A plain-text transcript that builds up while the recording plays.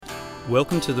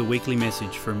Welcome to the weekly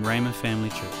message from Rhema Family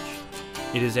Church.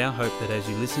 It is our hope that as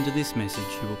you listen to this message,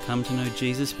 you will come to know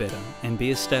Jesus better and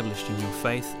be established in your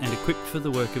faith and equipped for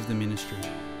the work of the ministry.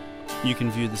 You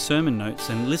can view the sermon notes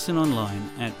and listen online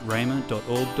at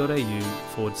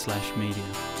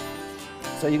rhema.org.au/media.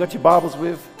 So you got your Bibles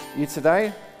with you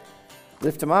today?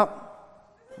 Lift them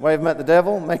up, wave them at the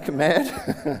devil, make him mad.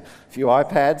 A few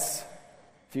iPads, a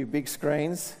few big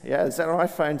screens. Yeah, is that an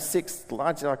iPhone 6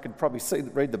 large? I could probably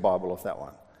read the Bible off that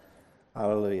one.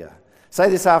 Hallelujah. Say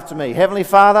this after me. Heavenly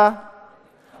Father,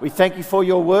 we thank you for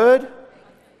your word.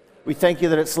 We thank you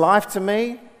that it's life to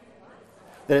me,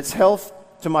 that it's health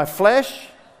to my flesh,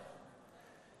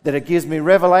 that it gives me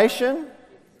revelation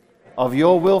of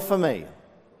your will for me.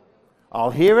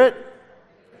 I'll hear it,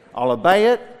 I'll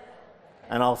obey it,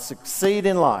 and I'll succeed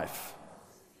in life.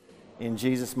 In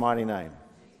Jesus' mighty name.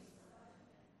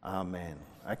 Amen.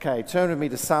 Okay, turn with me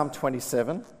to Psalm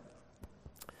 27.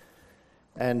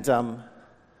 And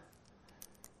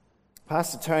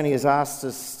Pastor Tony has asked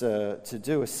us to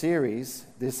do a series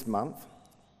this month.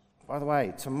 By the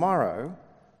way, tomorrow,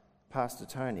 Pastor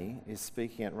Tony is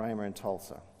speaking at Rhema in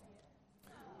Tulsa.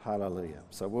 Hallelujah.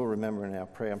 So we'll remember in our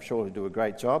prayer. I'm sure he'll do a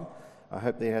great job. I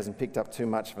hope that he hasn't picked up too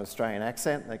much of an Australian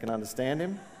accent. They can understand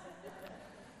him.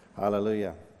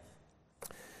 Hallelujah.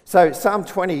 So Psalm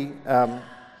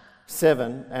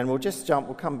 27, and we'll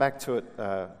come back to it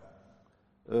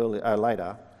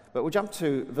later, but we'll jump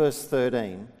to verse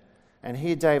 13. And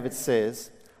here David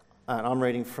says, and I'm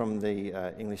reading from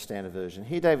the English Standard Version.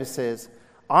 Here David says,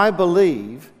 I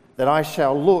believe that I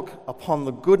shall look upon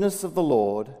the goodness of the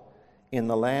Lord in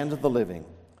the land of the living.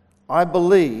 I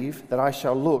believe that I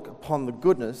shall look upon the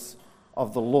goodness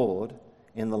of the Lord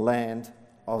in the land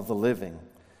of the living.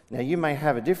 Now you may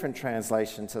have a different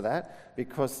translation to that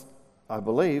because I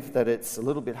believe that it's a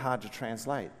little bit hard to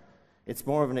translate. It's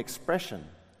more of an expression.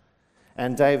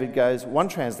 And David goes, one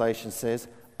translation says,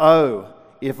 oh,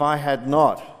 if I had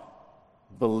not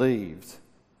believed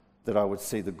that I would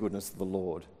see the goodness of the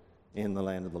Lord in the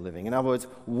land of the living. In other words,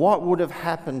 what would have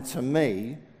happened to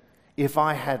me if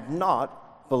I had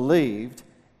not believed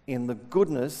in the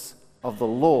goodness of the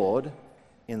Lord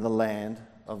in the land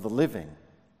of the living?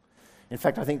 In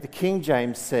fact, I think the King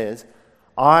James says,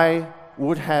 I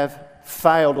would have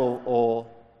failed or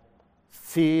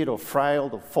feared or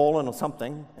frailed or fallen or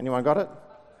something. Anyone got it?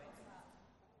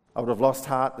 I would have lost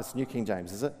heart. That's New King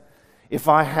James, is it? If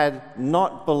I had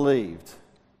not believed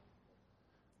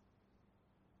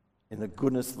in the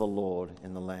goodness of the Lord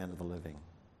in the land of the living.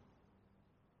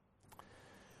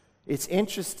 It's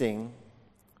interesting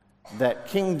that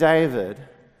King David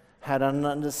had an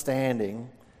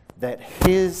understanding that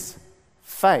his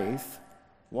faith,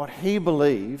 what he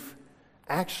believed,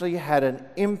 actually had an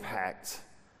impact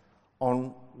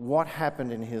on what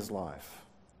happened in his life.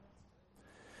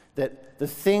 That the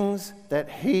things that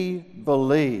he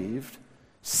believed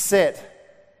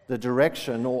set the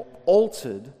direction or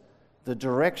altered the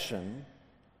direction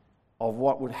of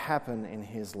what would happen in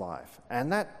his life.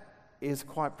 And that is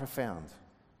quite profound.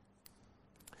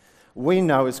 We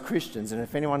know as Christians, and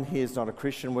if anyone here is not a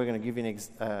Christian, we're going to give you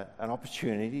an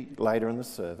opportunity later in the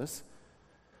service,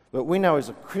 but we know as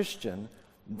a Christian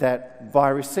that by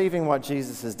receiving what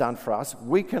Jesus has done for us,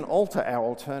 we can alter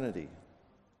our eternity.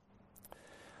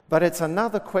 But it's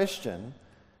another question,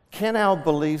 can our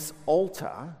beliefs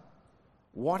alter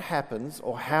what happens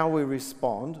or how we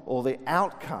respond or the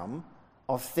outcome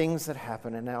of things that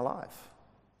happen in our life?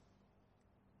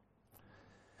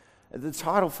 The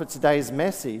title for today's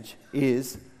message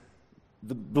is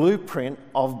The Blueprint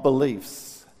of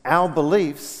Beliefs. Our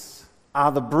beliefs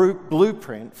are the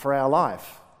blueprint for our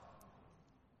life.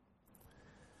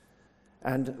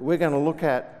 And we're going to look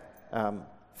at,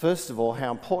 first of all,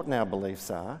 how important our beliefs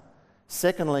are.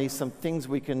 Secondly, some things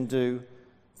we can do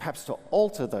perhaps to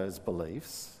alter those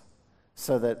beliefs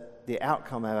so that the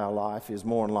outcome of our life is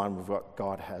more in line with what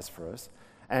God has for us.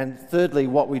 And thirdly,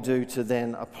 what we do to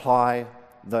then apply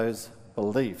those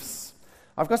beliefs.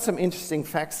 I've got some interesting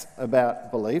facts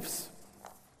about beliefs.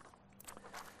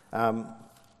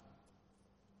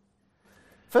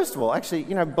 First of all, actually,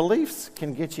 beliefs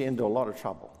can get you into a lot of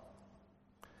trouble.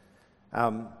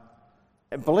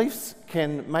 Beliefs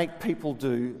can make people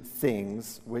do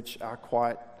things which are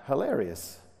quite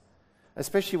hilarious,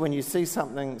 especially when you see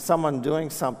someone doing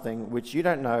something which you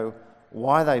don't know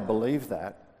why they believe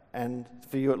that, and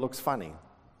for you it looks funny.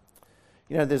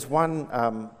 There's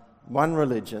one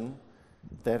religion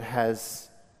that has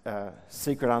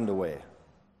secret underwear.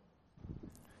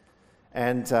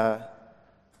 And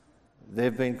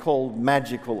they've been called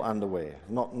magical underwear.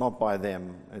 Not by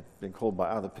them, it's been called by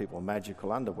other people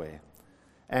magical underwear.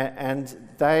 And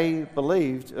they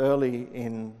believed early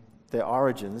in their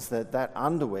origins that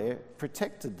underwear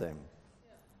protected them.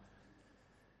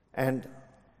 And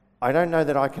I don't know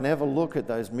that I can ever look at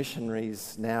those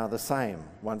missionaries now the same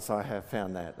once I have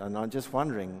found that. And I'm just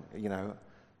wondering,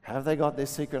 have they got their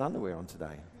secret underwear on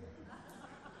today?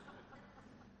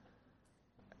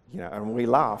 And we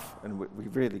laugh, and we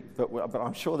really, but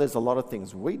I'm sure there's a lot of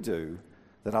things we do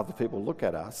that other people look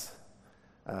at us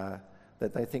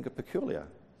that they think are peculiar.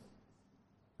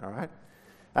 All right?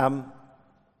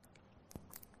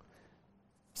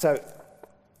 So,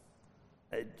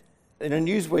 in a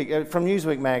Newsweek, from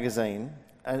Newsweek magazine,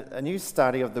 a new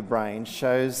study of the brain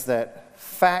shows that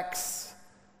facts,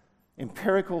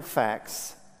 empirical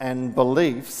facts, and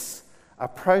beliefs are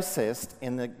processed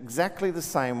in exactly the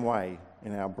same way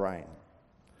in our brain.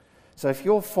 So if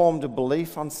you're formed a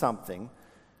belief on something,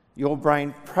 your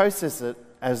brain processes it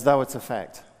as though it's a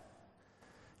fact.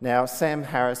 Now, Sam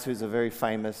Harris, who's a very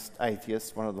famous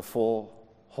atheist, one of the 4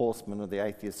 horsemen of the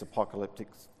atheist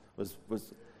apocalyptics, was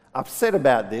upset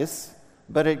about this,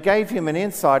 but it gave him an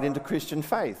insight into Christian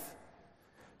faith,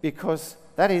 because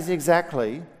that is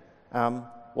exactly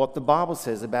what the Bible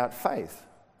says about faith.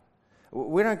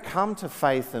 We don't come to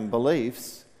faith and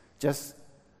beliefs just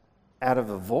out of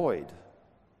a void.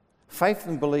 Faith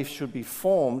and belief should be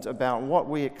formed about what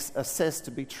we assess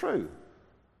to be true.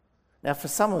 Now, for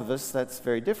some of us, that's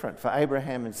very different. For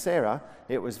Abraham and Sarah,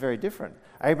 it was very different.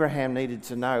 Abraham needed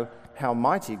to know how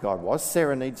mighty God was.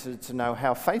 Sarah needed to know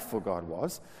how faithful God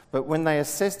was. But when they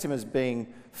assessed him as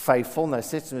being faithful and they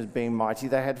assessed him as being mighty,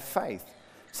 they had faith.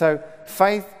 So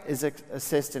faith is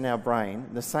assessed in our brain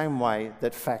the same way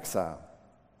that facts are.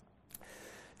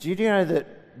 Do you know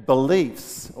that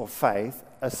beliefs or faith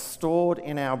are stored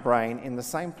in our brain in the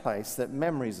same place that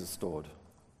memories are stored?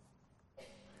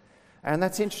 And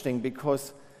that's interesting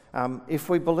because if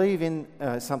we believe in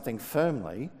something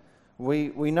firmly,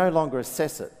 we no longer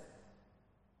assess it.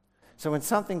 So when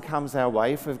something comes our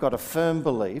way, if we've got a firm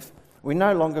belief, we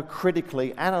no longer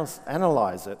critically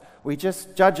analyse it. We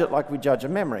just judge it like we judge a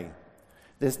memory.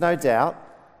 There's no doubt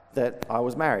that I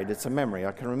was married. It's a memory.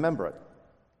 I can remember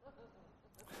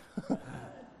it.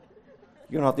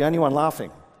 You're not the only one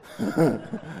laughing.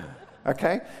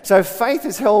 Okay? So faith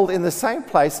is held in the same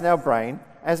place in our brain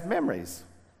as memories.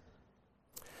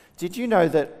 Did you know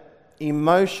that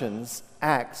emotions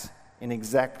act in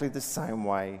exactly the same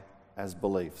way as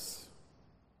beliefs?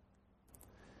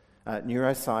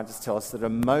 Neuroscientists tell us that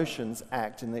emotions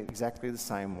act in exactly the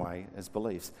same way as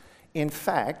beliefs. In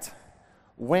fact,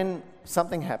 when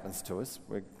something happens to us,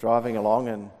 we're driving along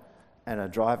and a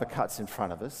driver cuts in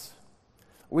front of us,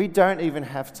 we don't even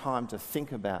have time to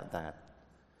think about that.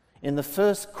 In the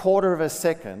first quarter of a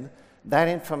second, that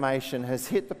information has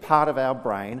hit the part of our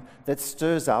brain that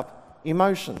stirs up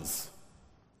emotions.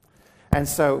 And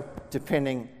so,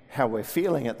 depending how we're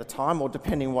feeling at the time, or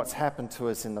depending what's happened to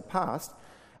us in the past,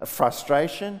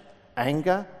 frustration,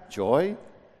 anger, joy,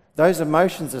 those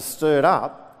emotions are stirred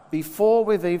up before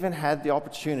we've even had the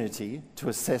opportunity to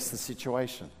assess the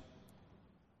situation.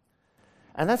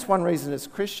 And that's one reason as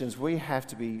Christians we have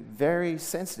to be very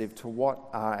sensitive to what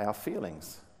are our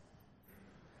feelings.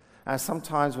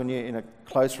 Sometimes when you're in a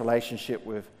close relationship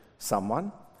with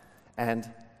someone and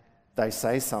they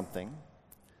say something,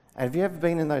 and have you ever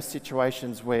been in those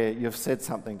situations where you've said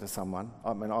something to someone?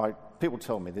 I mean, people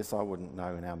tell me this, I wouldn't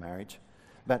know in our marriage.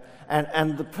 But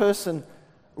and the person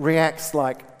reacts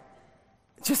like,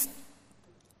 just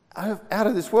out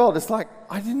of this world. It's like,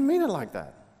 I didn't mean it like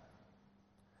that.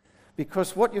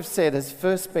 Because what you've said has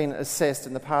first been assessed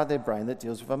in the part of their brain that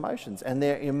deals with emotions. And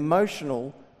their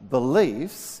emotional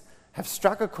beliefs have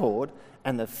struck a chord,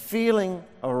 and the feeling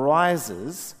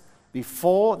arises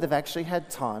before they've actually had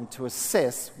time to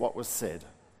assess what was said.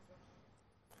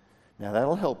 Now,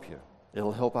 that'll help you.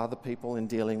 It'll help other people in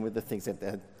dealing with the things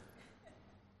that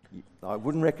I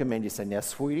wouldn't recommend you say, now,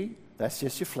 sweetie, that's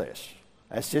just your flesh.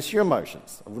 That's just your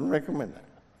emotions. I wouldn't recommend that.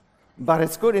 But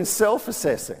it's good in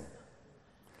self-assessing.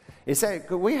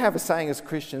 We have a saying as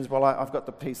Christians, well, I've got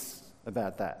the peace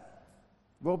about that.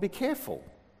 Well, be careful.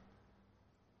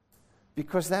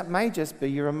 Because that may just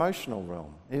be your emotional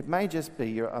realm. It may just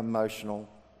be your emotional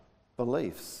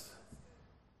beliefs.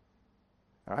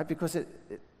 All right? Because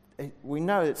we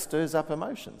know it stirs up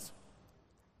emotions.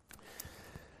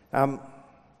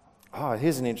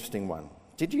 Here's an interesting one.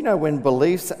 Did you know when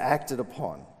beliefs are acted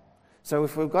upon? So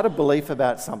if we've got a belief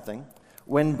about something,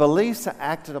 when beliefs are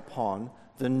acted upon,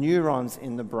 the neurons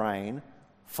in the brain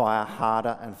fire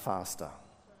harder and faster.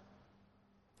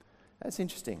 That's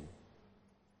interesting.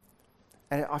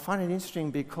 And I find it interesting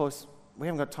because we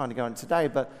haven't got time to go into today,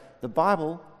 but the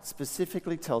Bible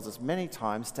specifically tells us many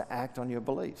times to act on your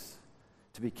beliefs,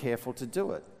 to be careful to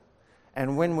do it.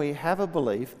 And when we have a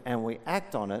belief and we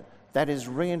act on it, that is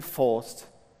reinforced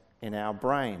in our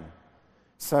brain.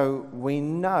 So we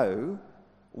know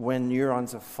when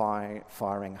neurons are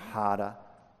firing harder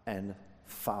and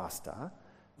faster,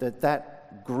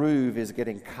 that groove is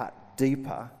getting cut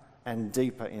deeper and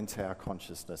deeper into our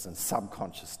consciousness and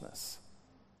subconsciousness.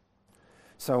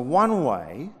 So one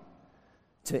way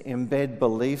to embed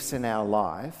beliefs in our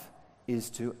life is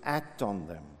to act on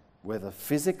them, whether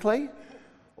physically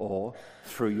or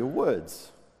through your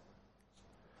words.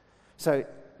 So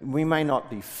we may not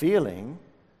be feeling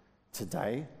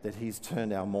today that he's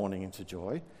turned our mourning into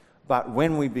joy, but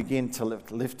when we begin to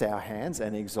lift our hands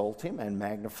and exalt him and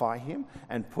magnify him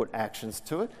and put actions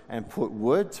to it and put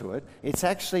word to it, it's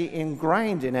actually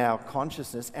ingrained in our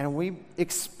consciousness and we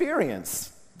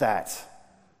experience that.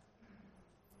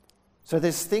 So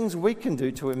there's things we can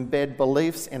do to embed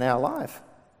beliefs in our life.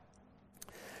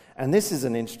 And this is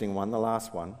an interesting one, the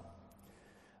last one.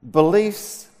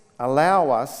 Beliefs allow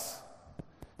us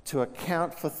to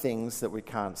account for things that we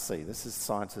can't see.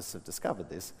 Scientists have discovered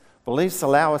this. Beliefs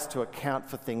allow us to account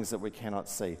for things that we cannot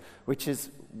see, which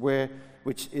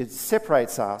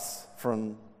separates us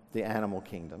from the animal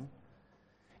kingdom,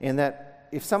 in that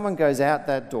if someone goes out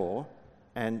that door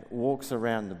and walks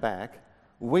around the back,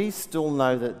 we still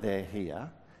know that they're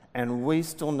here, and we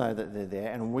still know that they're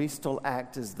there, and we still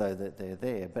act as though that they're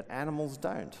there, but animals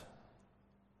don't.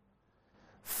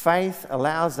 Faith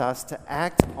allows us to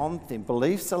act on things.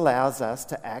 Beliefs allows us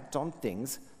to act on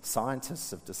things scientists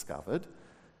have discovered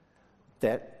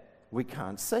that we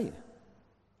can't see,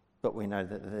 but we know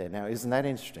that they're there. Now, isn't that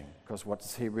interesting? Because what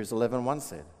does Hebrews 11:1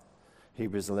 say?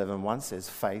 Hebrews 11:1 says,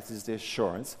 faith is the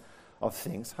assurance of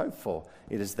things hoped for.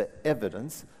 It is the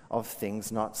evidence of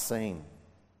things not seen.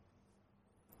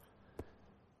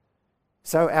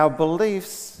 So our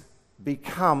beliefs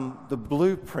become the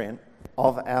blueprint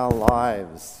of our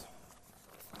lives.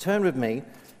 Turn with me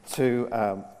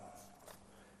to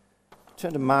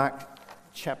Mark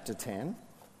chapter 10.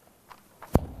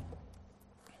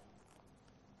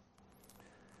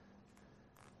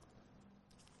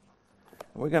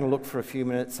 We're going to look for a few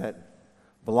minutes at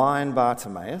blind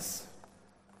Bartimaeus.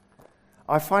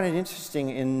 I find it interesting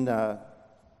in the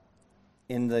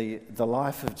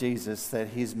life of Jesus that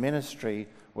his ministry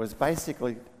was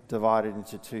basically divided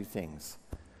into two things.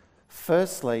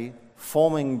 Firstly,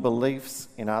 forming beliefs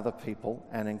in other people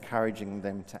and encouraging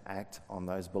them to act on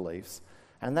those beliefs.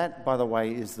 And that, by the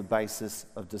way, is the basis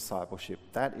of discipleship.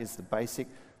 That is the basic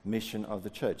mission of the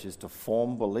church, is to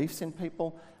form beliefs in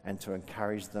people and to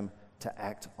encourage them to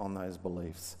act on those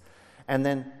beliefs. And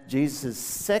then Jesus'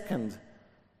 second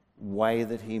way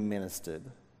that he ministered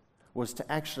was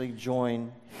to actually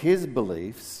join his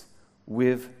beliefs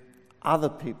with other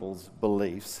people's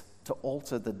beliefs to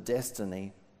alter the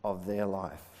destiny of their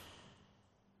life.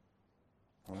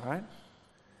 All right?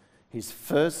 His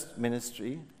first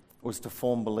ministry was to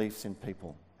form beliefs in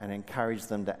people and encourage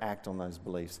them to act on those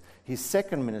beliefs. His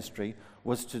second ministry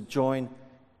was to join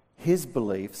his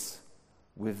beliefs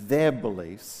with their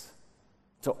beliefs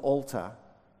to alter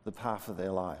the path of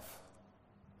their life.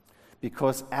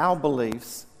 Because our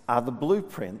beliefs are the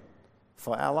blueprint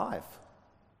for our life.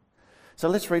 So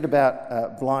let's read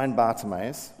about blind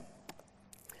Bartimaeus.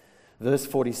 Verse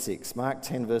 46, Mark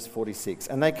 10, verse 46.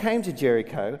 And they came to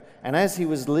Jericho, and as he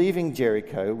was leaving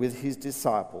Jericho with his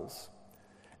disciples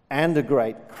and a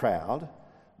great crowd,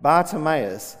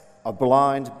 Bartimaeus, a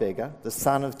blind beggar, the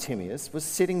son of Timaeus, was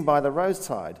sitting by the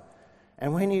roadside.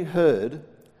 And when he heard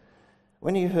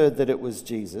that it was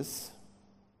Jesus,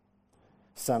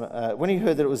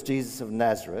 of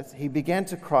Nazareth, he began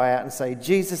to cry out and say,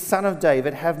 Jesus, son of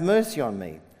David, have mercy on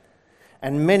me.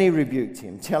 And many rebuked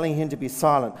him, telling him to be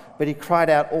silent. But he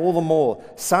cried out all the more,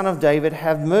 Son of David,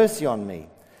 have mercy on me.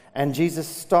 And Jesus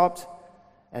stopped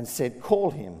and said,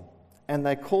 Call him. And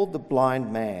they called the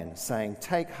blind man, saying,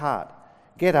 Take heart,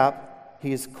 get up,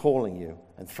 he is calling you.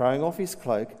 And throwing off his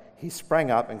cloak, he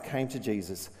sprang up and came to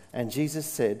Jesus. And Jesus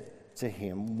said to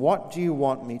him, What do you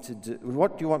want me to do?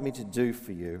 What do you want me to do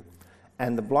for you?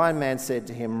 And the blind man said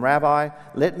to him, Rabbi,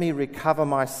 let me recover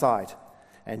my sight.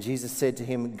 And Jesus said to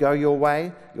him, Go your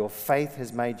way, your faith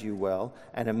has made you well.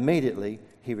 And immediately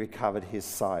he recovered his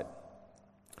sight.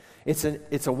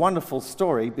 It's a wonderful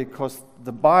story because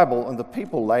the Bible and the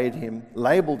people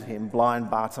labeled him blind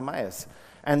Bartimaeus.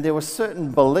 And there were certain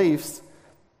beliefs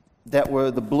that were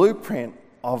the blueprint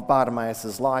of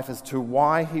Bartimaeus' life as to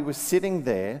why he was sitting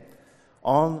there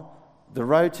on the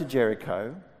road to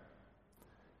Jericho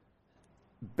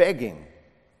begging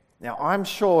Now, I'm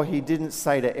sure he didn't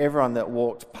say to everyone that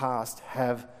walked past,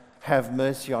 have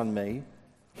mercy on me,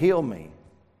 heal me.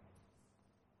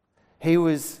 He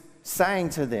was saying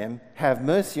to them, have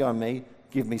mercy on me,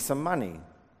 give me some money.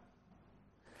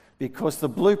 Because the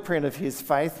blueprint of his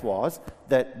faith was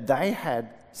that they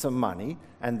had some money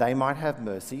and they might have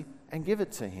mercy and give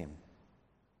it to him.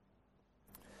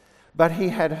 But he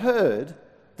had heard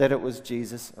that it was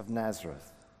Jesus of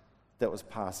Nazareth that was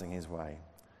passing his way.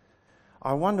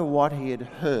 I wonder what he had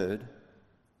heard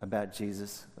about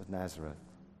Jesus of Nazareth.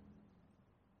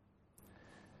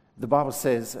 The Bible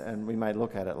says, and we may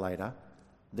look at it later,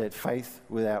 that faith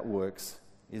without works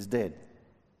is dead.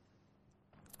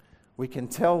 We can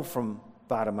tell from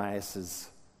Bartimaeus'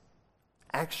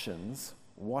 actions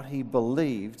what he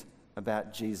believed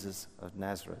about Jesus of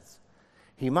Nazareth.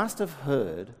 He must have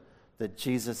heard that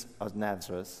Jesus of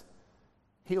Nazareth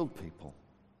healed people.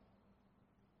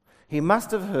 He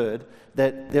must have heard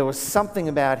that there was something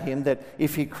about him that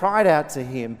if he cried out to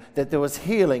him, that there was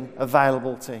healing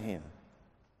available to him.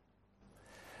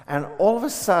 And all of a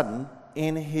sudden,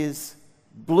 in his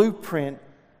blueprint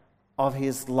of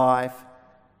his life,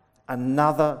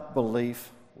 another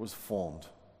belief was formed.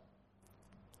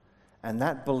 And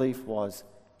that belief was,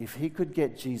 if he could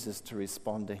get Jesus to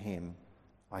respond to him,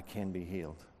 I can be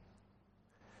healed.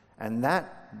 And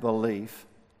that belief,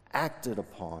 acted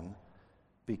upon,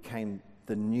 became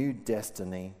the new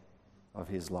destiny of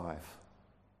his life.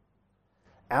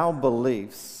 Our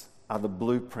beliefs are the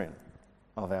blueprint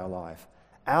of our life.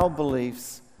 Our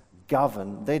beliefs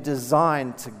govern, they're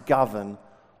designed to govern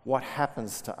what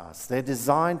happens to us. They're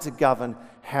designed to govern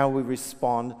how we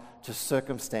respond to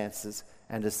circumstances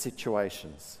and to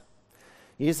situations.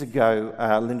 Years ago,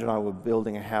 Linda and I were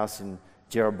building a house in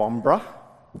Jerobombra.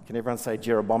 Can everyone say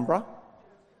Jerobombra?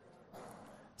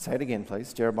 Say it again,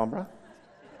 please. Jerobombra.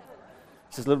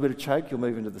 Just a little bit of choke, you'll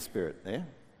move into the spirit there.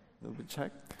 A little bit of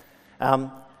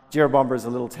choke. Jerobombra is a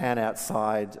little town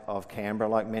outside of Canberra.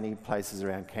 Like many places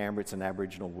around Canberra, it's an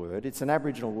Aboriginal word. It's an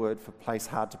Aboriginal word for place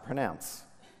hard to pronounce.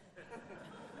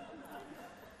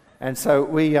 And so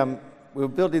we were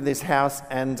building this house,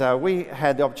 and we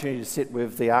had the opportunity to sit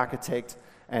with the architect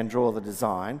and draw the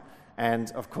design.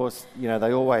 And of course, you know,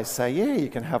 they always say, yeah, you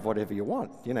can have whatever you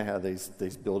want. You know how these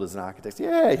builders and architects,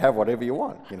 yeah, you have whatever you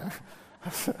want, you know.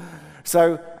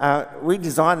 So we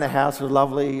designed the house with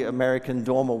lovely American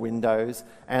dormer windows,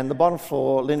 and the bottom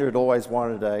floor, Linda had always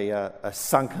wanted a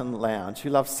sunken lounge.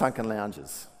 Who loves sunken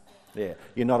lounges? Yeah,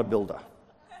 you're not a builder.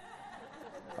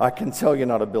 I can tell you're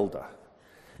not a builder.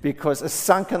 Because a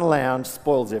sunken lounge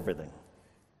spoils everything.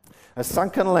 A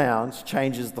sunken lounge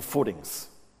changes the footings.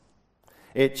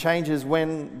 It changes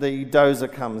when the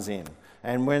dozer comes in,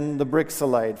 and when the bricks are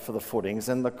laid for the footings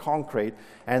and the concrete,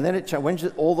 and then when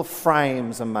all the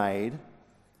frames are made.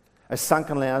 A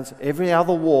sunken lounge, every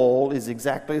other wall is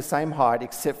exactly the same height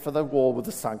except for the wall with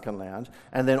the sunken lounge,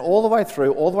 and then all the way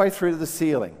through to the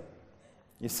ceiling,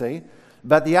 you see.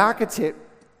 But the architect,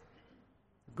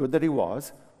 good that he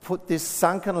was, put this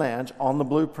sunken lounge on the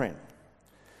blueprint.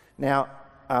 Now,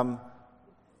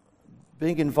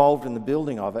 being involved in the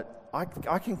building of it, I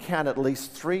can count at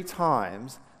least 3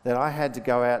 times that I had to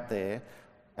go out there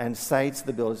and say to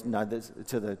the builders,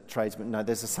 to the tradesmen, no,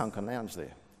 there's a sunken lounge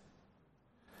there.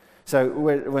 So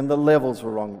when the levels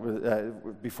were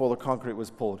wrong, before the concrete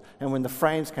was poured, and when the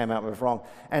frames came out, it was wrong.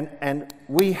 And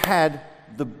we had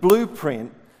the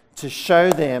blueprint to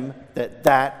show them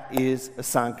that is a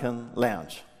sunken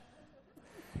lounge.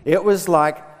 It was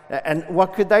like, and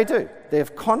what could they do?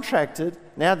 They've contracted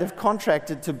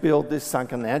to build this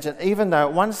sunken lounge, and even though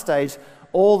at one stage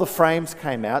all the frames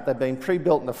came out, they'd been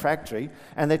pre-built in the factory,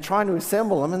 and they're trying to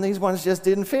assemble them, and these ones just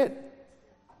didn't fit.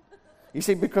 You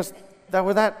see, because they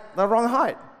were the wrong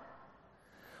height.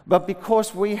 But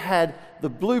because we had the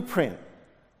blueprint,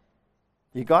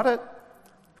 you got it?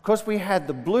 Because we had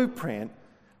the blueprint,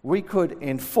 we could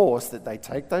enforce that they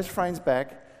take those frames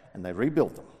back and they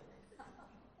rebuild them.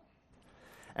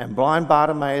 And blind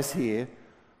Bartimaeus here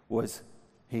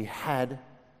he had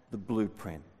the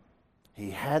blueprint.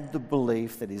 He had the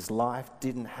belief that his life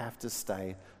didn't have to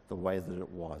stay the way that it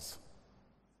was.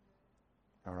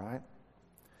 All right?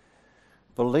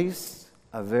 Beliefs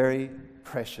are very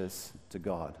precious to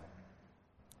God.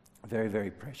 Very,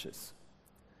 very precious.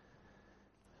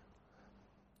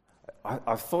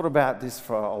 I've thought about this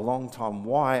for a long time.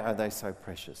 Why are they so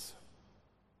precious?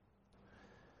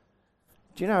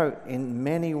 Do you know, in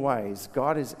many ways,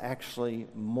 God is actually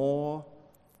more...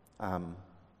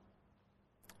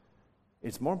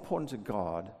 it's more important to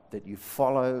God that you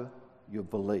follow your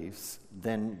beliefs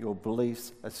than your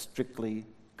beliefs are strictly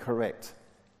correct.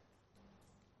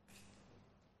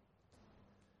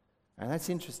 And that's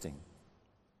interesting.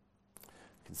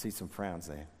 You can see some frowns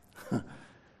there.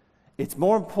 It's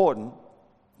more important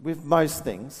with most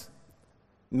things,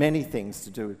 many things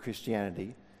to do with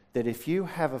Christianity, that if you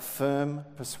have a firm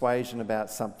persuasion about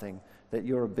something, that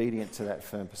you're obedient to that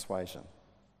firm persuasion,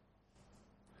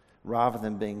 rather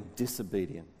than being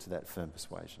disobedient to that firm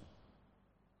persuasion.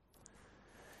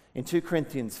 In 2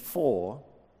 Corinthians 4,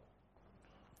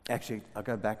 actually, I'll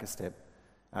go back a step.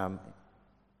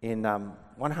 In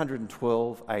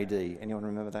 112 AD, anyone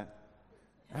remember that?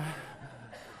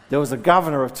 There was a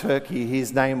governor of Turkey,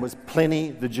 his name was Pliny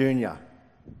the Junior.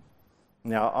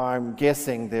 Now, I'm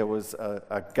guessing there was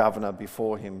a governor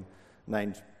before him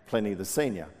named Pliny the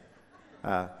Senior,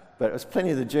 but it was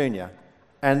Pliny the Junior.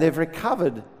 And they've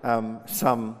recovered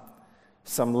some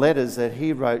letters that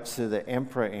he wrote to the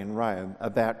emperor in Rome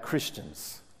about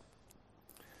Christians.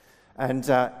 And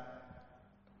they're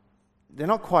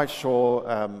not quite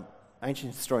sure,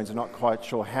 ancient historians are not quite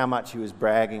sure how much he was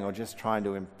bragging or just trying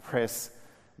to impress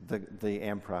the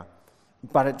emperor.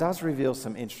 But it does reveal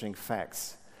some interesting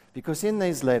facts, because in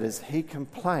these letters he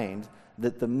complained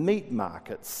that the meat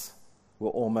markets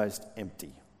were almost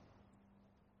empty.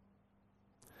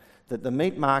 That the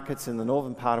meat markets in the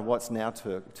northern part of what's now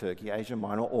Turkey, Asia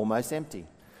Minor, are almost empty,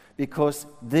 because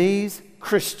these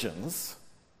Christians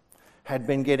had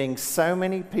been getting so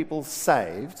many people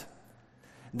saved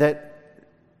that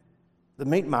the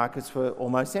meat markets were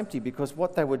almost empty, because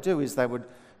what they would do is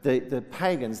the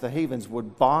pagans, the heathens,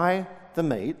 would buy the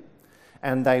meat,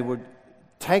 and they would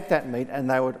take that meat and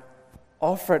they would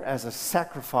offer it as a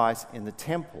sacrifice in the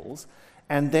temples,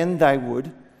 and then they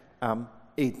would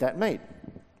eat that meat.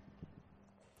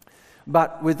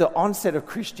 But with the onset of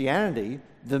Christianity,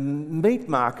 the meat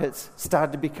markets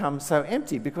started to become so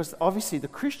empty, because obviously the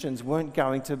Christians weren't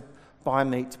going to buy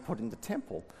meat to put in the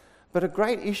temple. But a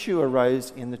great issue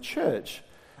arose in the church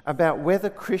about whether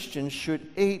Christians should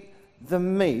eat the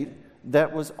meat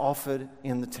that was offered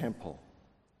in the temple.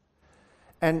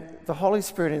 And the Holy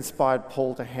Spirit inspired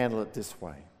Paul to handle it this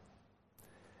way.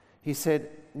 He said,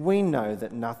 we know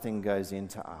that nothing goes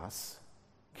into us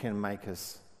can make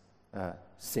us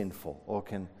sinful, or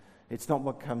it's not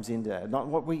what comes into, not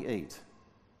what we eat,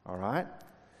 all right?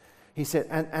 He said,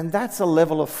 and that's a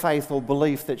level of faith or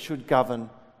belief that should govern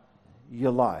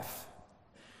your life.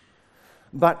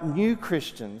 But new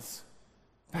Christians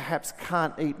perhaps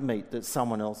can't eat meat that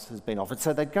someone else has been offered.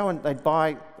 So they'd go and they'd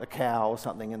buy a cow or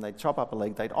something, and they'd chop up a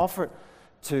leg, they'd offer it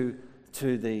to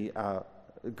the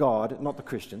God, not the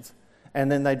Christians,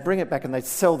 and then they'd bring it back and they'd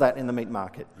sell that in the meat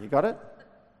market. You got it?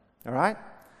 All right?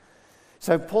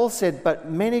 So Paul said,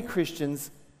 but many Christians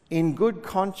in good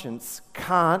conscience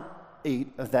can't eat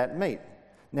of that meat.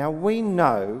 Now we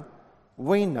know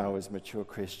as mature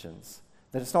Christians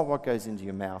that it's not what goes into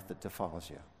your mouth that defiles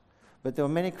you. But there were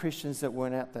many Christians that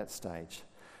weren't at that stage.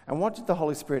 And what did the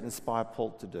Holy Spirit inspire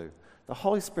Paul to do? The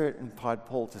Holy Spirit inspired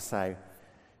Paul to say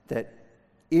that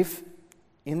if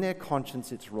in their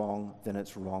conscience it's wrong, then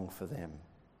it's wrong for them.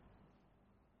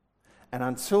 And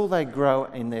until they grow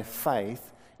in their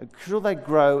faith, until they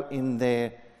grow in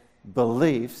their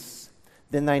beliefs,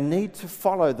 then they need to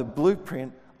follow the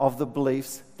blueprint of the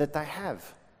beliefs that they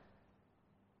have.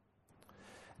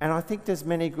 And I think there's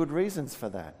many good reasons for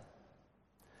that.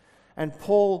 And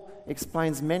Paul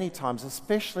explains many times,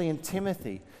 especially in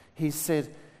Timothy, he said,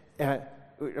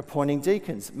 appointing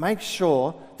deacons, make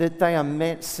sure that they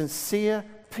are sincere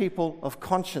people of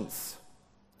conscience.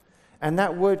 And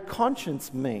that word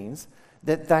conscience means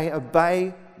that they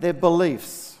obey their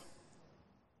beliefs.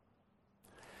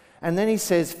 And then he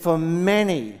says, for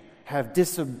many have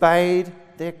disobeyed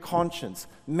their conscience.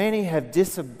 Many have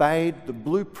disobeyed the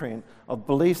blueprint of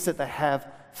beliefs that they have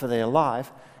for their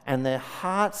life, and their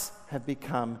hearts have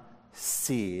become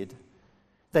seared.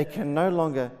 They can no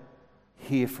longer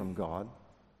hear from God.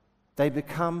 They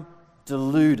become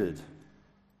deluded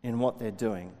in what they're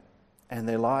doing and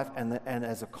their life, and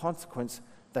as a consequence,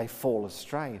 they fall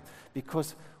astray.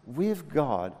 Because with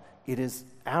God, it is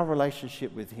our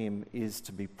relationship with Him is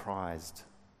to be prized.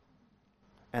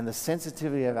 And the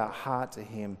sensitivity of our heart to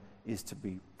Him is to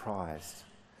be prized.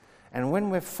 And when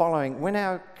we're following, when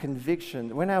our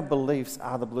conviction, when our beliefs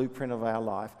are the blueprint of our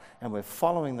life, and we're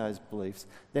following those beliefs,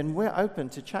 then we're open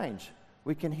to change.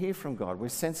 We can hear from God. We're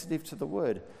sensitive to the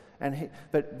Word.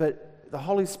 But the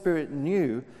Holy Spirit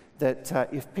knew that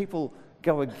if people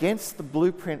go against the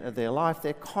blueprint of their life,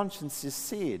 their conscience is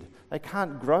seared. They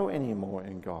can't grow anymore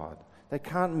in God. They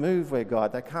can't move where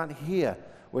God, they can't hear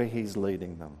where He's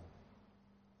leading them.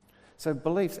 So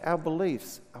our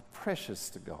beliefs are precious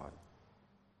to God.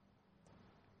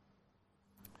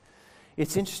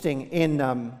 It's interesting, in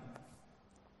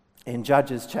in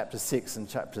Judges chapter 6 and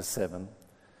chapter 7,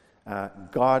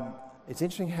 it's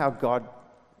interesting how God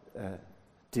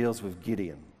deals with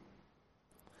Gideon.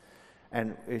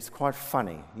 And it's quite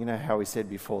funny. You know how we said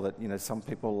before that, some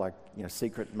people like,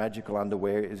 secret magical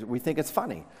underwear, we think it's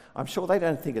funny. I'm sure they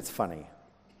don't think it's funny,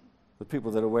 the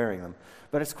people that are wearing them.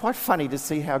 But it's quite funny to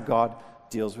see how God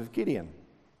deals with Gideon.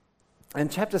 And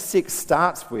chapter 6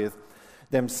 starts with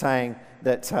them saying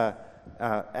that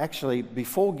actually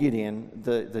before Gideon,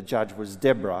 the judge was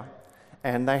Deborah,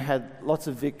 and they had lots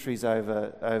of victories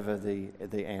over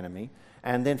the enemy.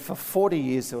 And then for 40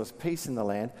 years there was peace in the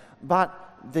land, but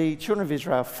the children of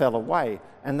Israel fell away,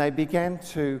 and they began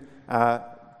to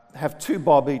have two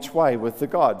bob each way with the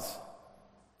gods.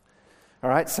 All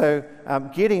right, so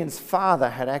Gideon's father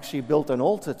had actually built an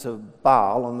altar to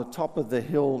Baal on the top of the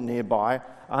hill nearby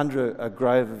under a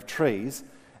grove of trees,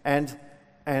 and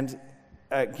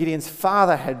Gideon's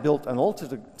father had built an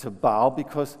altar to Baal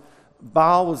because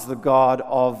Baal was the god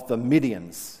of the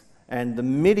Midians, and the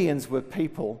Midians were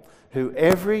people who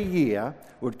every year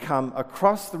would come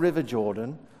across the River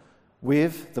Jordan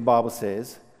with, the Bible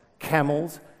says,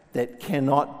 camels that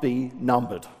cannot be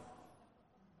numbered.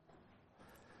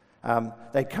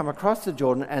 They'd come across the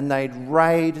Jordan and they'd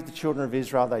raid the children of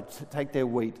Israel. They'd take their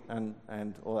wheat and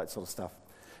all that sort of stuff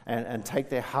and take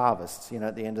their harvests,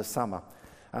 at the end of summer.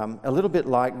 A little bit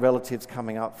like relatives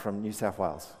coming up from New South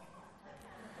Wales.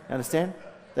 You understand?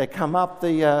 They come up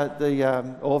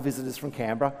or visitors from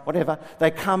Canberra, whatever.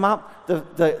 They come up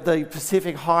the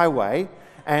Pacific Highway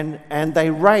and they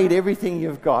raid everything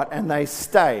you've got and they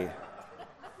stay.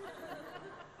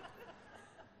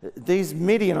 These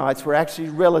Midianites were actually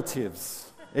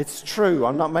relatives. It's true.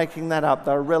 I'm not making that up.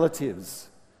 They're relatives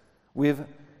with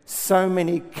so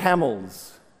many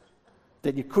camels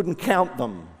that you couldn't count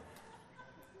them.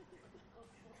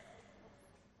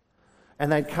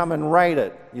 And they'd come and raid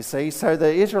it, you see. So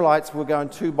the Israelites were going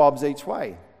two bobs each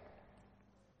way.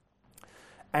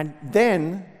 And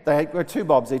then they were two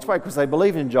bobs each way because they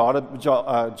believe in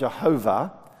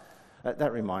Jehovah.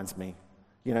 That reminds me.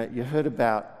 You heard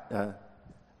about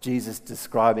Jesus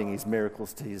describing his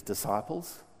miracles to his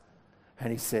disciples.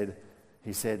 And he said,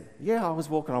 yeah, I was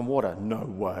walking on water. No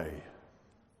way.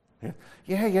 Yeah.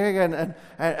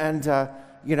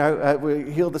 And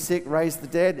we healed the sick, raised the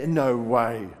dead. No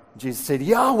way. Jesus said,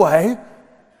 Yahweh.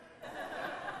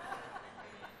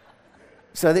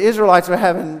 So the Israelites were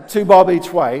having two bob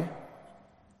each way.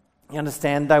 You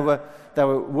understand? They were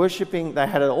worshipping. They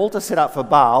had an altar set up for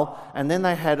Baal, and then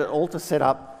they had an altar set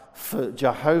up for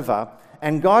Jehovah.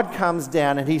 And God comes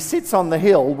down and he sits on the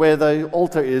hill where the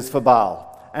altar is for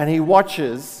Baal, and he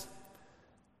watches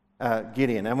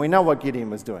Gideon. And we know what Gideon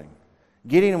was doing.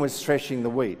 Gideon was threshing the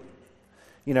wheat.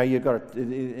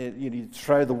 You'd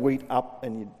throw the wheat up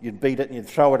and you'd beat it and you'd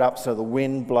throw it up so the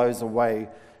wind blows away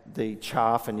the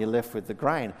chaff and you're left with the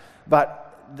grain.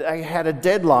 But they had a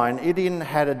deadline. Gideon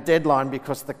had a deadline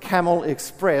because the Camel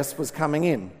Express was coming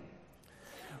in.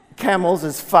 Camels,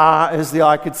 as far as the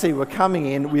eye could see, were coming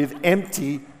in with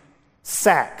empty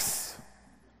sacks.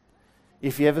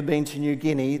 If you've ever been to New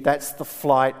Guinea, that's the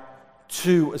flight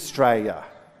to Australia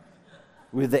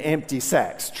with the empty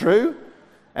sacks. True?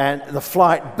 And the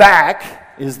flight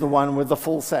back is the one with the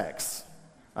full sacks.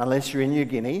 Unless you're in New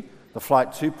Guinea, the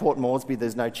flight to Port Moresby,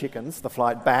 there's no chickens. The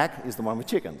flight back is the one with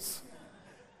chickens.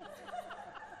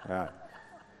 All right.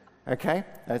 Okay,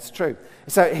 that's true.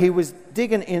 So he was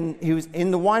digging in, he was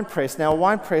in the wine press. Now, a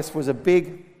wine press was a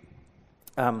big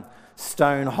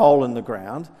stone hole in the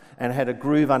ground and had a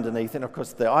groove underneath it. And of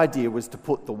course, the idea was to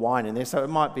put the wine in there, so it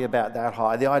might be about that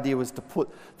high. The idea was to put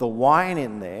the wine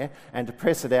in there and to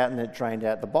press it out, and it drained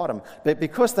out the bottom. But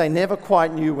because they never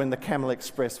quite knew when the Camel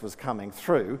Express was coming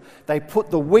through, they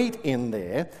put the wheat in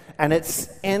there, and it's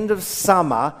end of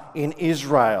summer in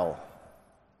Israel.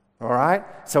 All right?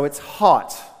 So it's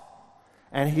hot,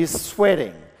 and he's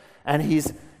sweating, and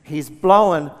he's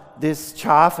blowing this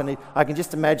chaff, and I can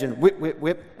just imagine whip, whip,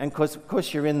 whip, and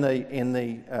because you're in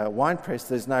the wine press,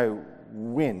 there's no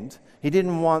wind. He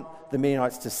didn't want the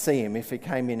Midianites to see him. If he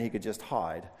came in, he could just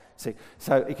hide. See,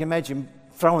 so you can imagine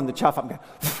throwing the chaff up and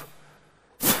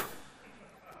going,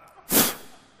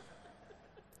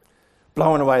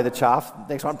 blowing away the chaff.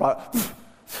 Next one,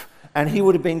 and he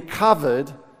would have been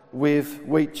covered with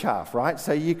wheat chaff, right?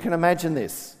 So you can imagine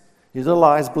this: his little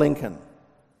eyes blinking,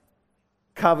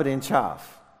 covered in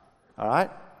chaff. All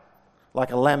right?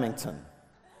 Like a lamington.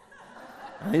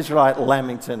 An Israelite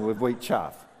lamington with wheat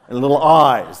chaff. And little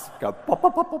eyes go pop,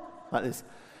 pop, pop, pop, like this.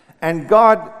 And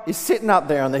God is sitting up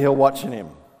there on the hill watching him.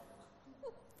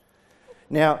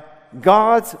 Now,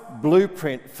 God's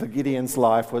blueprint for Gideon's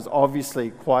life was obviously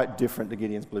quite different to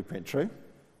Gideon's blueprint, true?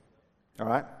 All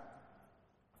right?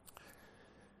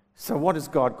 So what has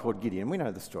God called Gideon? We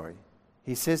know the story.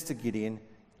 He says to Gideon,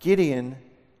 Gideon,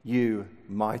 you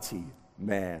mighty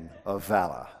man of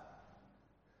valor.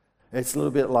 It's a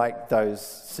little bit like those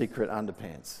secret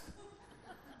underpants,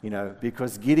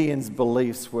 because Gideon's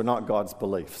beliefs were not God's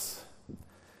beliefs.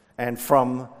 And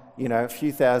from, a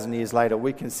few thousand years later,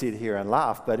 we can sit here and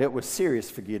laugh, but it was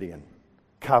serious for Gideon,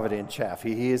 covered in chaff.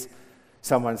 He hears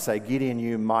someone say, Gideon,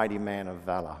 you mighty man of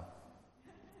valor.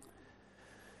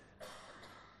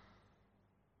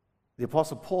 The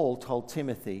Apostle Paul told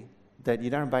Timothy that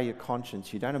you don't obey your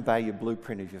conscience, you don't obey your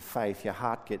blueprint of your faith, your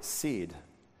heart gets seared.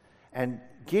 And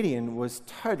Gideon was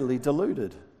totally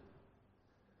deluded.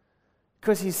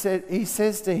 Because he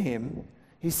says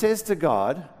to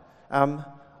God,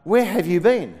 where have you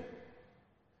been?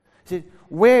 He said,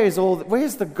 where's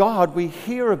the God we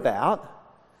hear about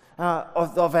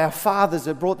of our fathers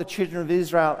that brought the children of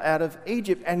Israel out of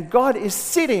Egypt? And God is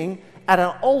sitting at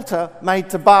an altar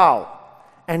made to Baal.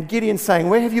 And Gideon's saying,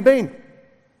 where have you been?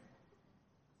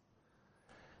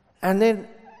 And then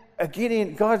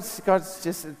Gideon, God's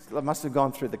just must have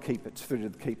gone through the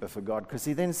keeper for God, because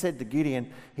he then said to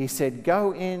Gideon, he said,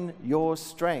 go in your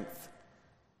strength.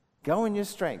 Go in your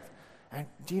strength. And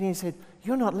Gideon said,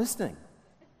 you're not listening.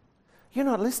 You're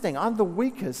not listening. I'm the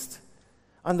weakest.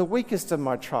 I'm the weakest of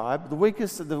my tribe, the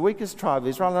weakest tribe of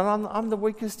Israel, and I'm the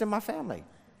weakest in my family.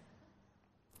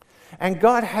 And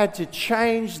God had to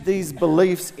change these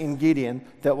beliefs in Gideon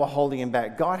that were holding him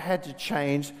back. God had to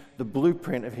change the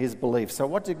blueprint of his beliefs. So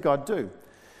what did God do?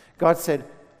 God said,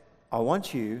 I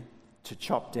want you to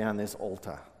chop down this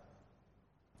altar.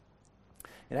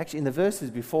 And actually in the verses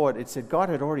before it said God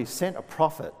had already sent a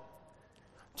prophet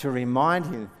to remind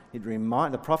him.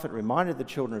 The prophet reminded the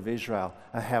children of Israel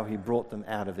of how he brought them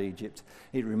out of Egypt.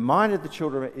 It reminded the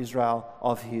children of Israel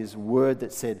of his word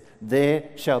that said, there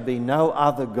shall be no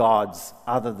other gods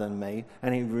other than me.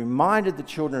 And he reminded the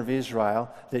children of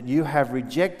Israel that you have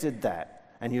rejected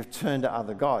that and you've turned to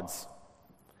other gods.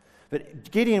 But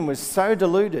Gideon was so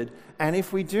deluded, and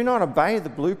if we do not obey the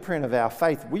blueprint of our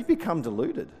faith, we become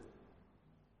deluded.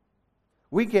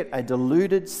 We get a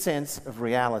deluded sense of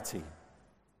reality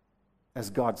as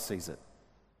God sees it.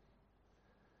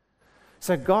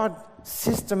 So God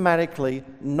systematically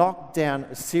knocked down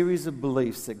a series of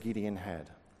beliefs that Gideon had.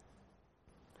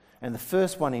 And the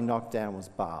first one he knocked down was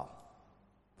Baal.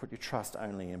 Put your trust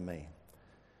only in me.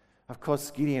 Of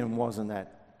course, Gideon wasn't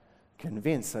that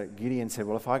convinced. So Gideon said,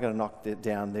 well, if I'm going to knock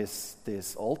down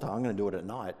this altar, I'm going to do it at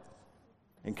night,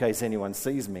 in case anyone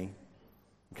sees me,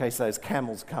 in case those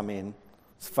camels come in,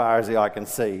 as far as the eye can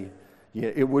see.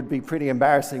 Yeah, it would be pretty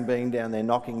embarrassing being down there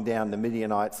knocking down the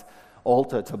Midianites'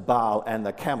 altar to Baal and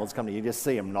the camels coming. You just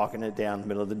see them knocking it down in the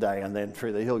middle of the day, and then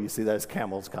through the hill you see those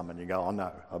camels coming. You go, oh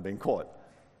no, I've been caught.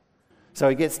 So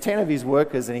he gets 10 of his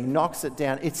workers and he knocks it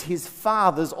down. It's his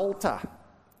father's altar.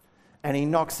 And he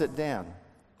knocks it down.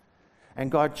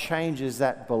 And God changes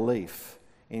that belief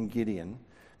in Gideon,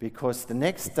 because the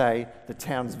next day the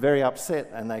town's very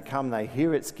upset, and they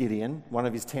hear it's Gideon. One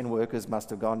of his 10 workers must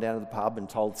have gone down to the pub and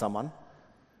told someone.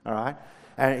 All right?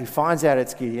 And he finds out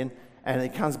it's Gideon, and he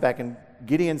comes back, and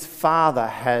Gideon's father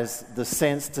has the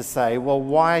sense to say, well,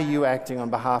 why are you acting on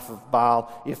behalf of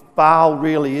Baal? If Baal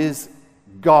really is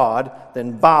God,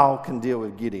 then Baal can deal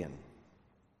with Gideon.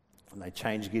 And they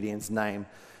change Gideon's name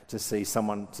to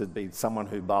be someone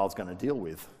who Baal's going to deal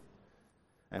with.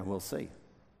 And we'll see.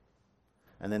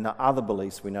 And then the other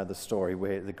beliefs, we know the story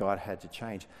where the God had to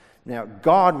change. Now,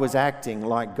 God was acting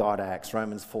like God acts.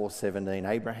 Romans 4:17.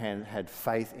 Abraham had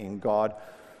faith in God,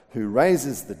 who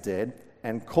raises the dead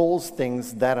and calls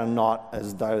things that are not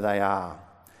as though they are.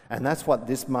 And that's what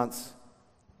this month's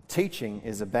teaching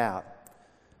is about.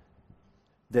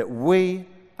 That we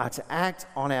are to act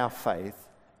on our faith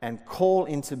and call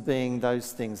into being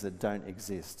those things that don't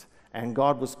exist. And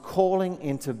God was calling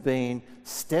into being,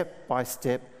 step by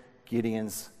step,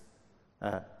 Gideon's,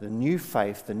 the new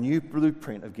faith, the new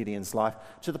blueprint of Gideon's life,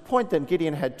 to the point that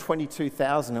Gideon had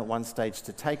 22,000 at one stage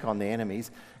to take on the enemies,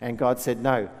 and God said,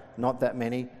 no, not that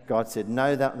many. God said,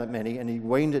 no, that many, and he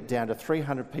weaned it down to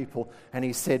 300 people, and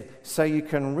he said, so you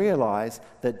can realize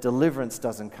that deliverance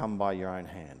doesn't come by your own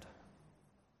hand.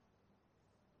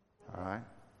 All right?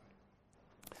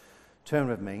 Turn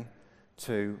with me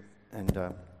to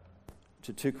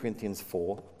 2 Corinthians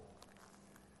 4.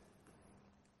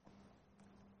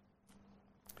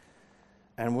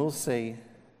 And we'll see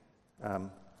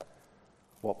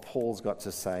what Paul's got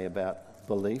to say about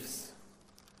beliefs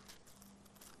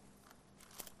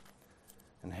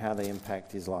and how they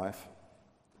impact his life.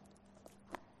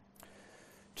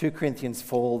 2 Corinthians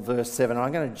 4, verse 7.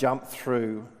 I'm going to jump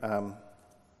through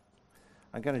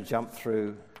I'm going to jump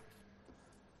through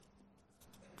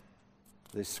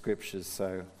these scriptures.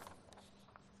 So,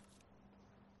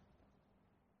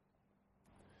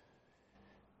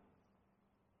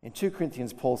 in 2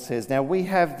 Corinthians, Paul says, "Now we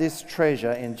have this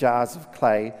treasure in jars of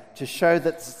clay to show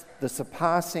that the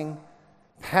surpassing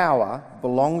power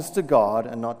belongs to God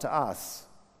and not to us."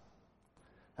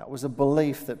 That was a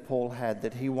belief that Paul had,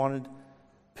 that he wanted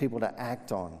people to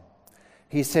act on.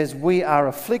 He says, "We are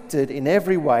afflicted in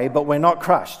every way, but we're not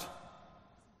crushed."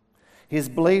 His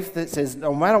belief that says,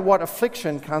 no matter what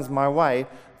affliction comes my way,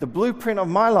 the blueprint of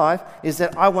my life is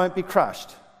that I won't be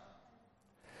crushed.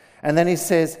 And then he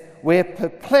says, we're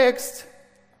perplexed,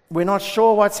 we're not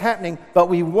sure what's happening, but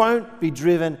we won't be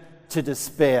driven to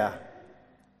despair.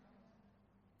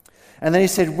 And then he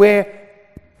said, we're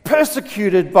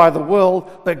persecuted by the world,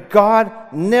 but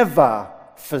God never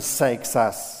forsakes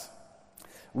us.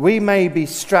 We may be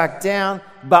struck down,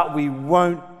 but we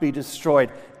won't be destroyed.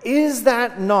 Is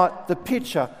that not the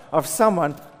picture of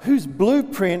someone whose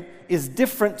blueprint is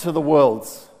different to the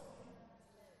world's?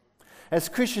 As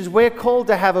Christians, we're called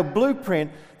to have a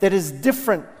blueprint that is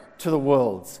different to the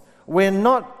world's. We're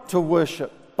not to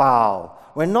worship Baal.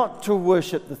 We're not to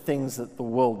worship the things that the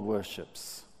world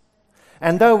worships.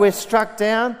 And though we're struck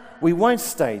down, we won't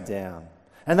stay down.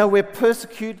 And though we're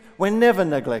persecuted, we're never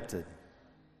neglected.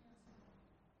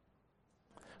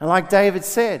 And like David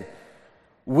said,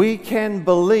 we can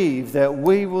believe that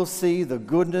we will see the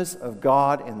goodness of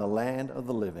God in the land of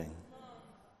the living.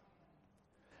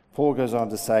 Paul goes on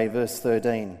to say, verse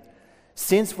 13,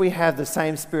 "Since we have the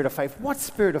same spirit of faith." What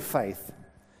spirit of faith?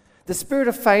 The spirit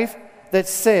of faith that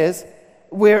says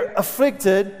we're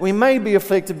afflicted, we may be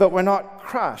afflicted, but we're not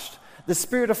crushed. The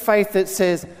spirit of faith that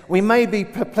says we may be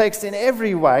perplexed in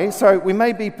every way, so we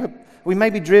may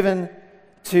be driven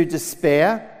to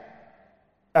despair.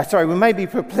 We may be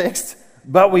perplexed,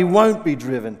 but we won't be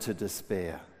driven to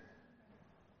despair.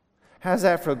 How's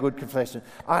that for a good confession?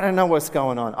 I don't know what's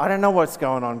going on. I don't know what's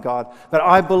going on, God, but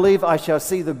I believe I shall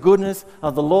see the goodness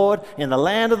of the Lord in the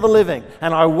land of the living,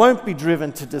 and I won't be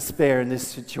driven to despair in this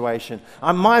situation.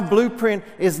 My blueprint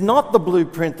is not the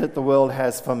blueprint that the world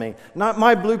has for me.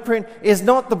 My blueprint is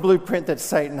not the blueprint that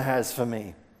Satan has for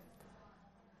me.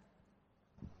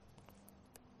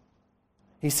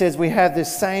 He says we have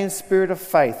this same spirit of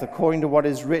faith according to what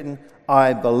is written,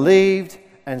 "I believed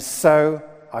and so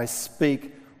I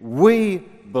speak." We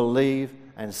believe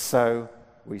and so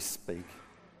we speak.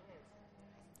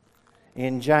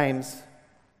 In James,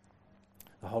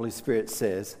 the Holy Spirit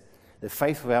says that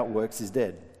faith without works is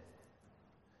dead.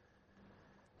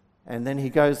 And then he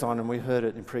goes on, and we heard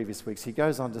it in previous weeks, he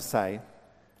goes on to say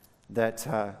that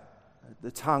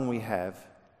the tongue we have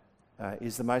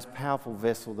is the most powerful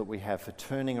vessel that we have for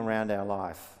turning around our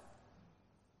life.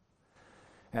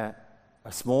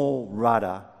 A small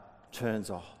rudder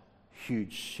turns a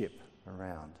huge ship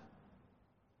around.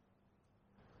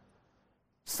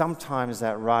 Sometimes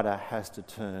that rudder has to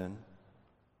turn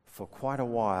for quite a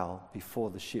while before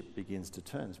the ship begins to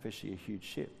turn, especially a huge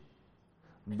ship.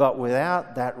 But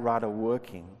without that rudder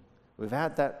working,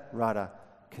 without that rudder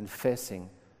confessing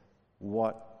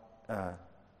what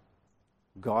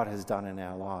God has done in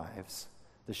our lives,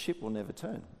 the ship will never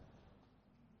turn.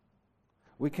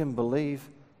 We can believe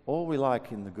all we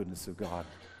like in the goodness of God,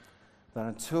 but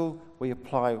until we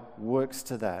apply works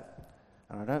to that,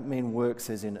 and I don't mean works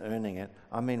as in earning it,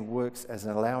 I mean works as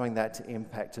in allowing that to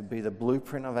impact, to be the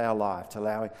blueprint of our life, to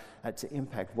allow it to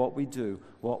impact what we do,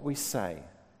 what we say,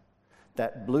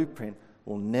 that blueprint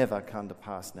will never come to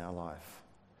pass in our life.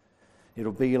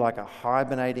 It'll be like a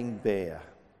hibernating bear.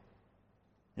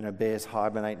 You know, bears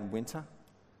hibernate in winter.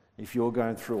 If you're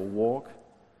going through a walk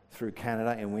through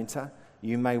Canada in winter,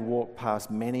 you may walk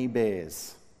past many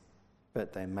bears,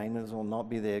 but they may as well not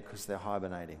be there because they're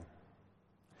hibernating.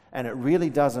 And it really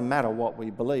doesn't matter what we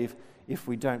believe if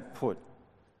we don't put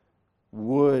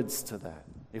words to that,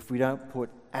 if we don't put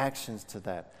actions to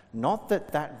that. Not that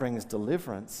that brings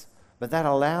deliverance, but that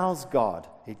allows God,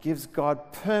 it gives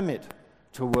God permit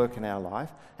to work in our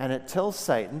life, and it tells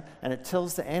Satan and it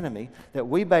tells the enemy that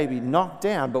we may be knocked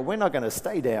down, but we're not going to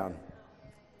stay down.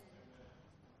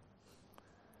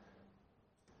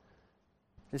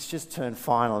 Let's just turn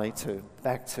finally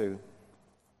back to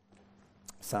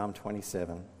Psalm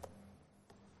 27.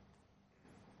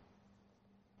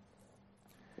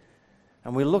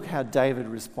 And we look how David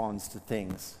responds to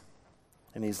things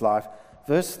in his life.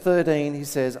 Verse 13, he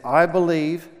says, "I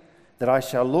believe that I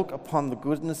shall look upon the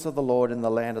goodness of the Lord in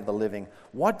the land of the living."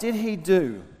 What did he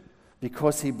do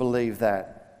because he believed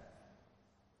that?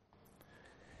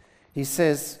 He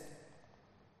says,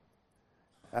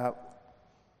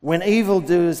 When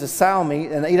evildoers assail me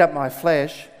and eat up my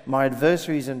flesh, my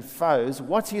adversaries and foes,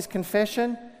 what's his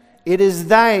confession? It is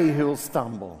they who will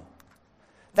stumble.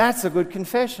 That's a good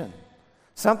confession.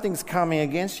 Something's coming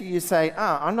against you, you say,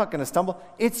 I'm not going to stumble.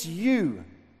 It's you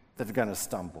that are going to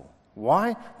stumble.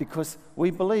 Why? Because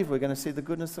we believe we're going to see the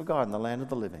goodness of God in the land of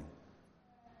the living.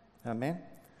 Amen?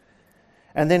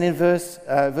 And then in verse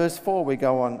 4 we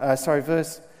go on,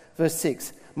 verse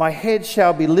 6. My head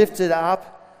shall be lifted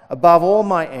up above all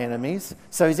my enemies.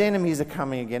 So his enemies are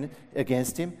coming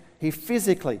against him. He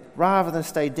physically, rather than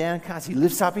stay downcast, he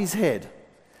lifts up his head.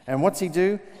 And what's he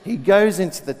do? He goes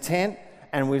into the tent,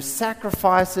 and with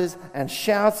sacrifices and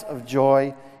shouts of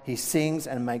joy, he sings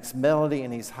and makes melody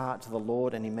in his heart to the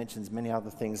Lord, and he mentions many other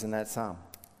things in that psalm.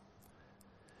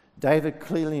 David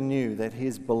clearly knew that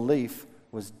his belief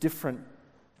was different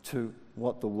to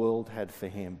what the world had for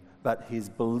him, but his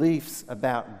beliefs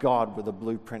about God were the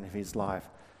blueprint of his life.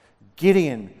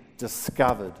 Gideon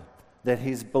discovered that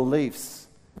his beliefs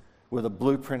were the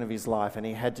blueprint of his life, and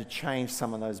he had to change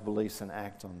some of those beliefs and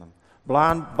act on them.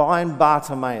 Blind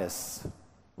Bartimaeus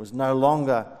was no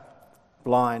longer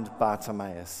blind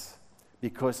Bartimaeus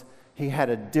because he had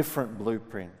a different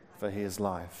blueprint for his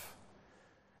life.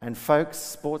 And folks,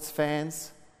 sports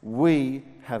fans, we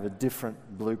have a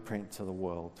different blueprint to the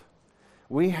world.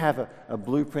 We have a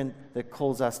blueprint that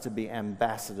calls us to be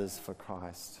ambassadors for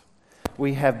Christ.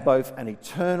 We have both an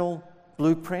eternal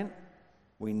blueprint,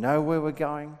 we know where we're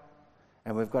going,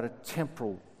 and we've got a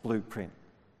temporal blueprint.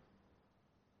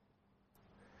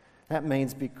 That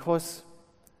means because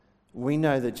we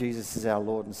know that Jesus is our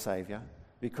Lord and Saviour,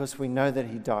 because we know that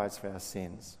he died for our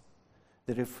sins,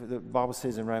 that if the Bible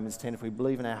says in Romans 10, if we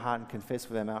believe in our heart and confess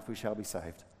with our mouth, we shall be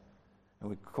saved, and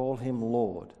we call him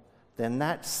Lord, then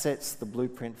that sets the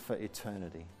blueprint for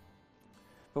eternity.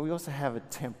 But we also have a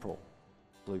temporal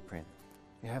blueprint.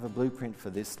 We have a blueprint for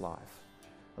this life,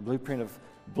 a blueprint of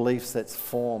beliefs that's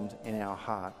formed in our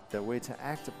heart that we're to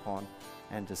act upon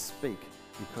and to speak,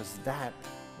 because that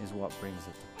is what brings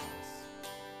it to pass.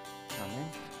 Amen.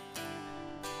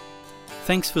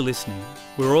 Thanks for listening.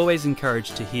 We're always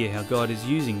encouraged to hear how God is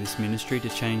using this ministry to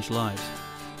change lives.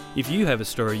 If you have a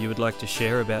story you would like to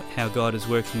share about how God is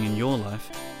working in your life,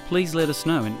 please let us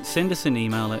know and send us an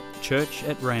email at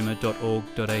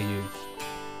church@rhema.org.au.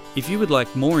 If you would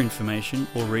like more information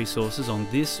or resources on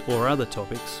this or other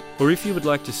topics, or if you would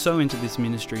like to sow into this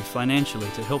ministry financially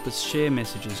to help us share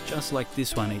messages just like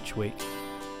this one each week,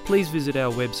 please visit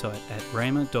our website at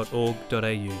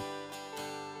rhema.org.au.